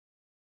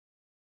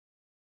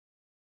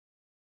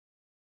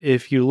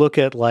if you look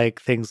at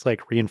like things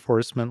like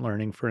reinforcement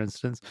learning, for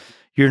instance,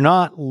 you're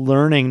not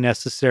learning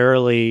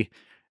necessarily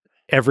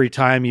every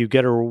time you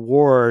get a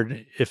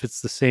reward. If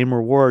it's the same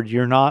reward,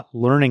 you're not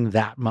learning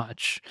that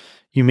much.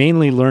 You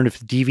mainly learn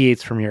if it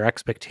deviates from your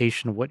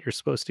expectation of what you're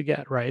supposed to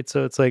get, right?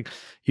 So it's like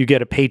you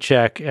get a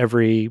paycheck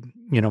every,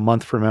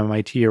 month from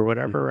MIT or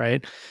whatever,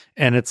 right?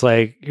 And it's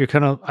like you're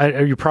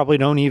you probably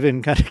don't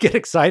even kind of get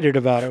excited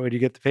about it when you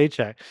get the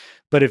paycheck.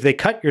 But if they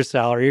cut your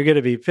salary, you're going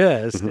to be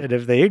pissed. And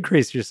if they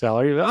increase your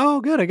salary, you're like,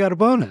 oh, good, I got a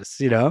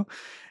bonus,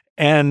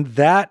 And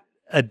that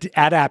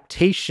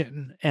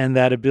adaptation and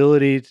that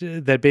ability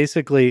that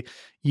basically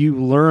you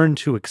learn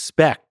to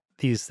expect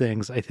these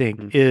things, I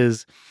think,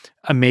 is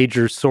a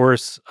major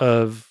source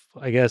of,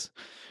 I guess,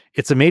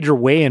 it's a major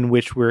way in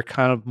which we're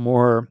kind of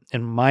more,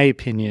 in my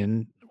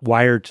opinion,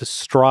 wired to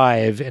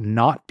strive and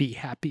not be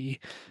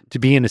happy, to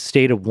be in a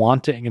state of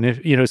wanting. And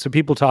if, so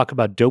people talk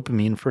about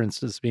dopamine, for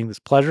instance, being this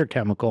pleasure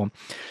chemical.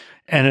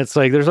 And it's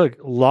like, there's like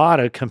a lot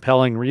of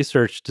compelling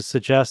research to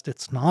suggest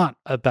it's not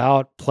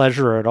about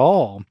pleasure at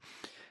all.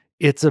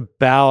 It's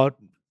about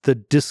the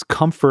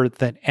discomfort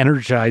that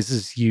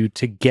energizes you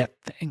to get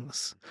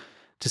things,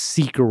 to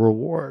seek a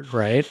reward,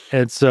 right?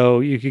 And so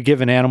you could give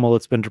an animal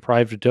that's been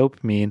deprived of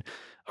dopamine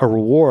a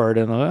reward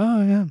and like,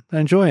 oh yeah, I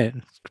enjoy it.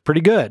 It's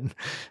pretty good.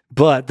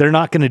 But they're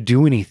not going to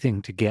do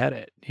anything to get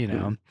it,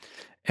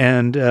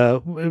 And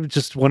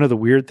just one of the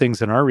weird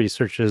things in our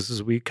research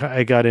is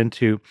I got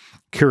into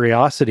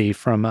curiosity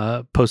from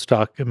a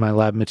postdoc in my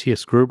lab,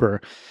 Matthias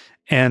Gruber.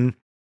 And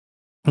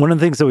one of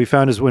the things that we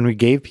found is when we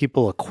gave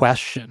people a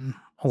question,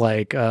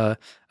 like a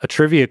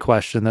trivia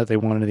question that they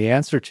wanted the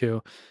answer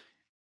to,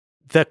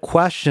 that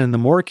question, the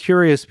more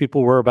curious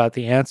people were about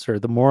the answer,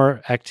 the more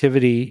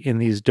activity in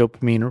these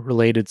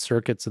dopamine-related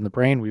circuits in the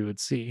brain we would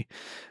see.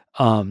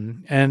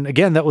 And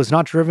again, that was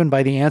not driven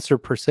by the answer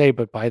per se,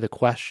 but by the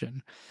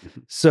question.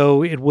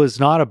 So it was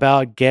not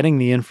about getting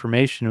the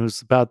information. It was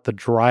about the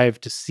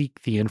drive to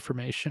seek the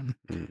information.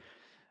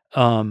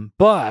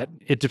 But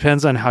it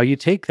depends on how you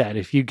take that.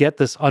 If you get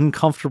this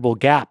uncomfortable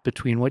gap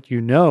between what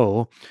you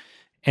know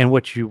and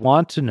what you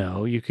want to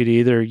know, you could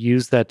either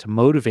use that to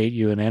motivate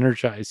you and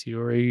energize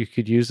you, or you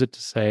could use it to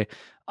say,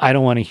 I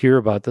don't want to hear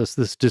about this.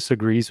 This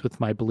disagrees with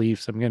my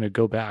beliefs. I'm going to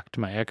go back to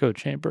my echo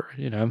chamber,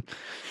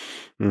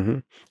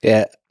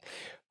 Yeah.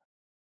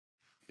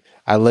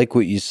 I like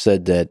what you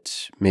said,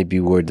 that maybe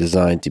we're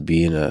designed to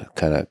be in a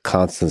kind of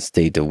constant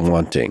state of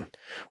wanting,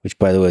 which,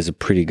 by the way, is a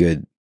pretty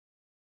good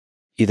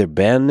either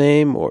band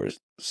name or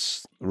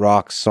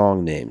rock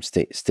song name,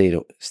 state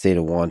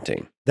of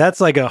wanting.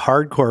 That's like a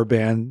hardcore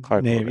band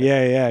name. Band.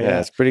 Yeah.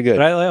 It's pretty good.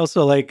 But I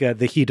also like the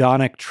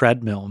hedonic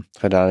treadmill.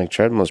 Hedonic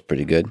treadmill is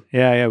pretty good.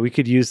 Yeah. We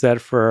could use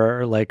that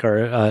for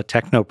our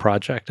techno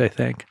project, I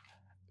think.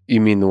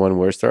 You mean the one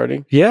we're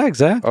starting? Yeah,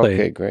 exactly.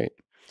 Okay, great.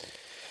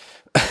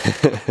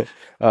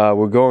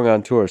 We're going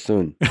on tour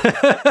soon.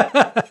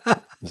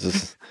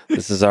 This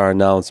is our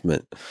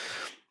announcement.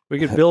 We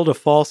could build a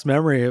false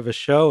memory of a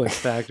show, in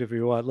fact, if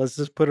you want. Let's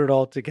just put it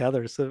all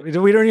together. So we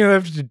don't even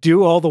have to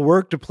do all the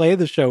work to play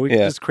the show. We can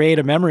just create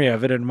a memory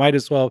of it, and it might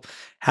as well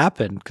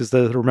happen because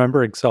the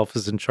remembering self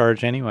is in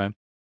charge anyway.